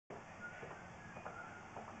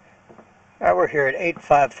Alright, we're here at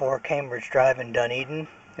 854 Cambridge Drive in Dunedin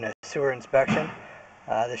in a sewer inspection.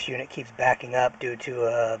 This unit keeps backing up due to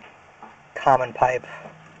a common pipe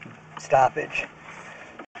stoppage.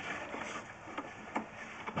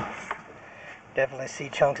 Definitely see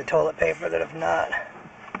chunks of toilet paper that have not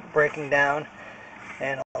breaking down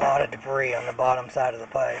and a lot of debris on the bottom side of the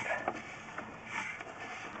pipe.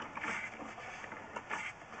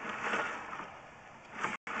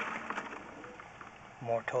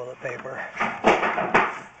 More toilet paper.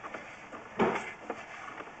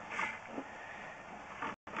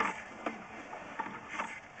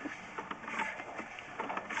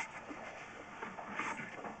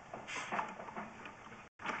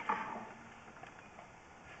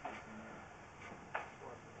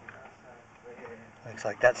 Looks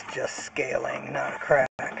like that's just scaling, not a crack.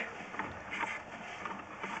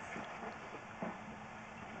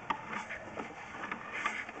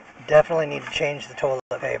 Definitely need to change the toilet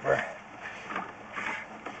paper.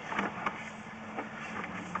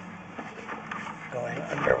 Going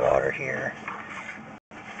underwater here.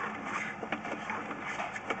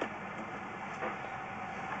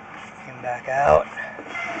 Came back out.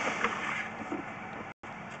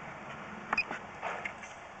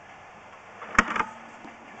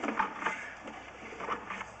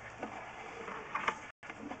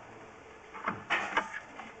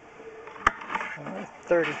 We're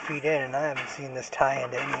 30 feet in and I haven't seen this tie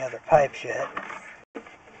into any other pipes yet.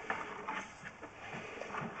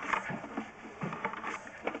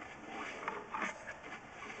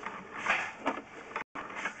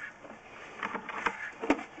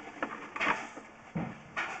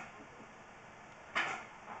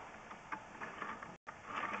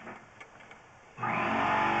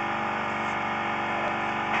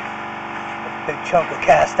 A big chunk of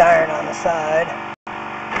cast iron on the side.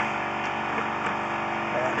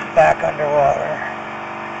 Back underwater.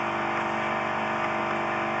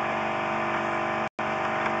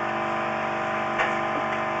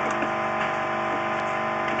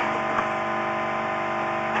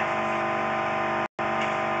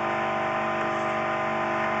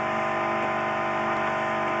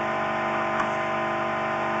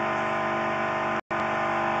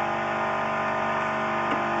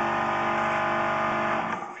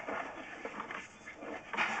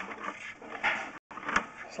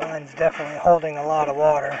 This line's definitely holding a lot of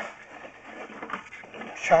water.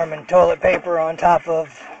 Charmin toilet paper on top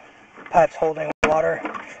of pipes holding water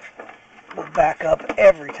will back up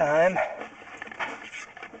every time.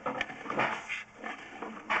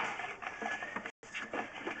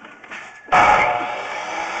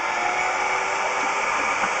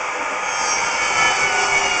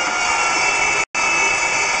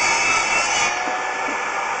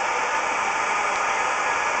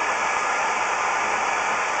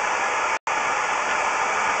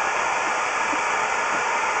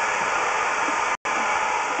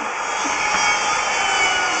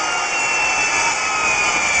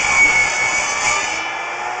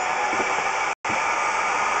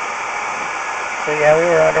 So yeah, we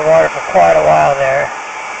were underwater for quite a while there.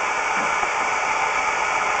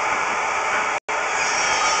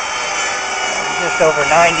 Just over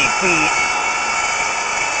 90 feet.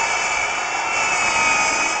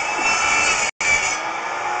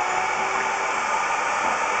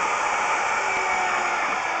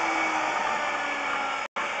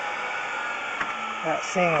 Not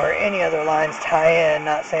seeing where any other lines tie in,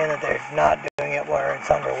 not saying that they're not doing it where it's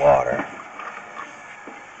underwater.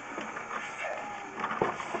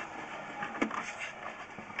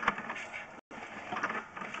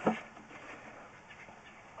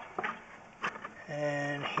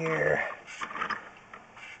 And here,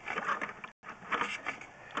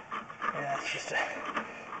 yeah, it's just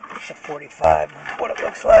a 45, what it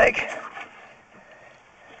looks like.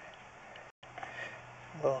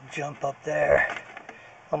 A little jump up there,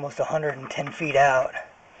 almost 110 feet out.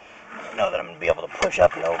 I don't know that I'm going to be able to push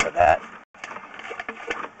up and over that.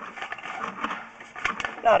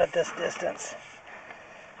 Not at this distance.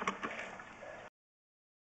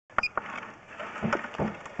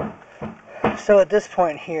 So at this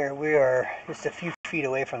point here, we are just a few feet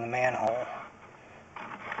away from the manhole.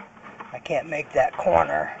 I can't make that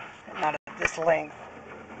corner, not at this length.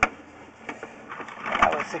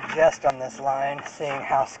 I would suggest on this line, seeing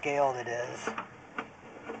how scaled it is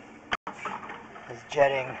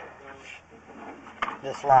jetting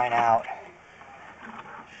this line out.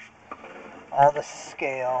 All the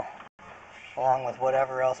scale, along with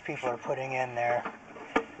whatever else people are putting in there,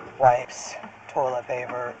 wipes, toilet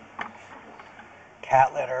paper,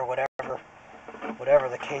 cat litter, whatever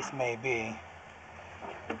the case may be.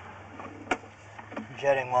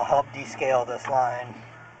 Jetting will help descale this line.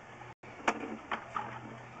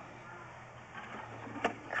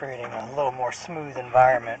 creating a little more smooth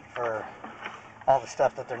environment for all the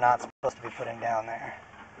stuff that they're not supposed to be putting down there.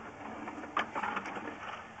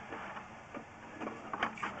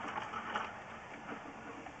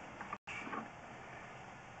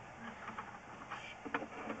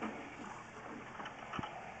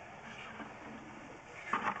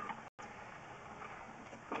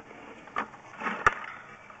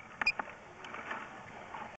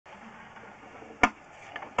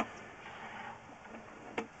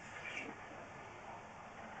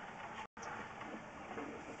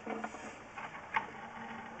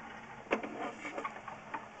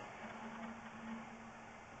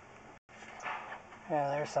 Yeah,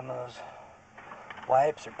 there's some of those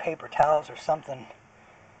wipes or paper towels or something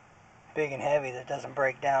big and heavy that doesn't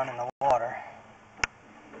break down in the water.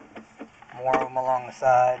 More of them along the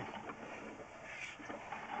side.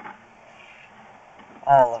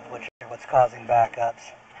 All of which are what's causing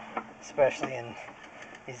backups, especially in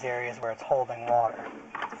these areas where it's holding water,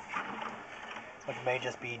 which may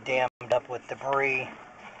just be dammed up with debris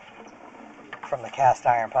from the cast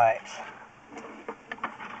iron pipes.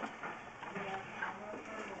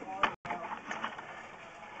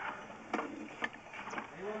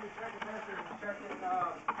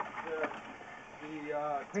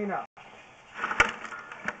 Cleanup.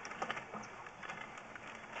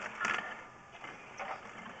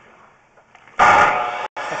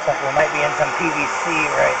 Looks like we might be in some PVC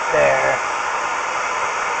right there.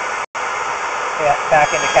 Yeah,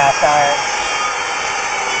 back into cast iron.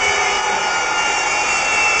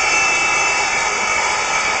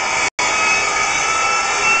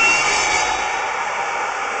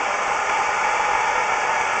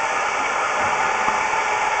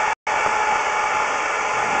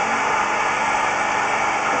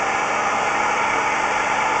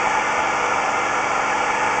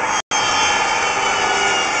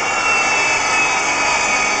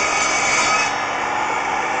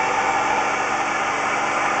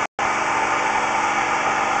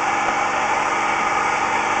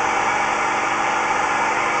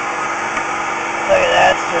 Look at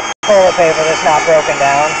that, it's just toilet paper that's not broken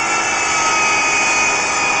down.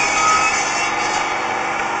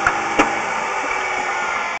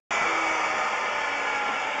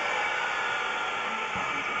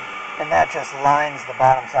 And that just lines the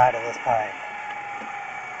bottom side of this pipe.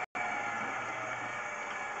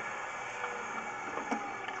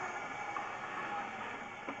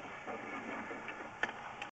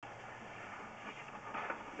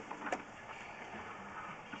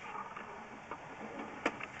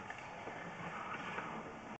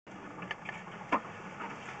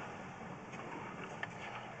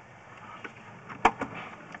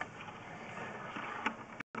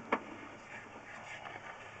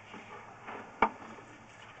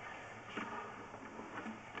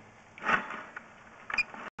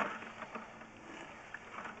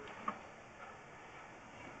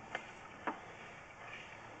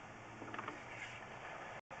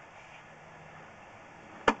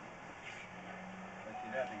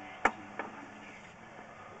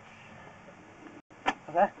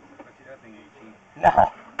 Okay?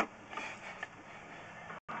 No.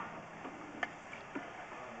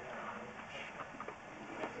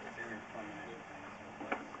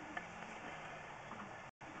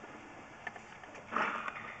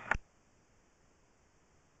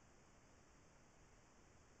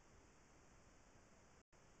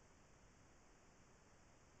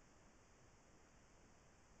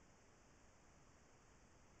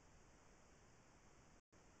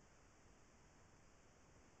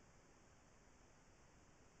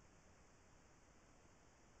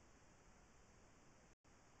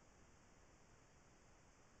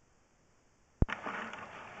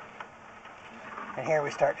 And here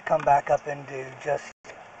we start to come back up into just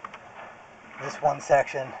this one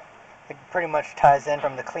section. It pretty much ties in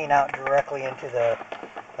from the clean out directly into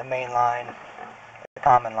the main line, the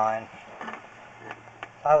common line.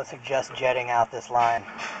 I would suggest jetting out this line,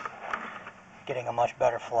 getting a much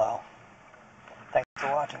better flow. Thanks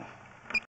for watching.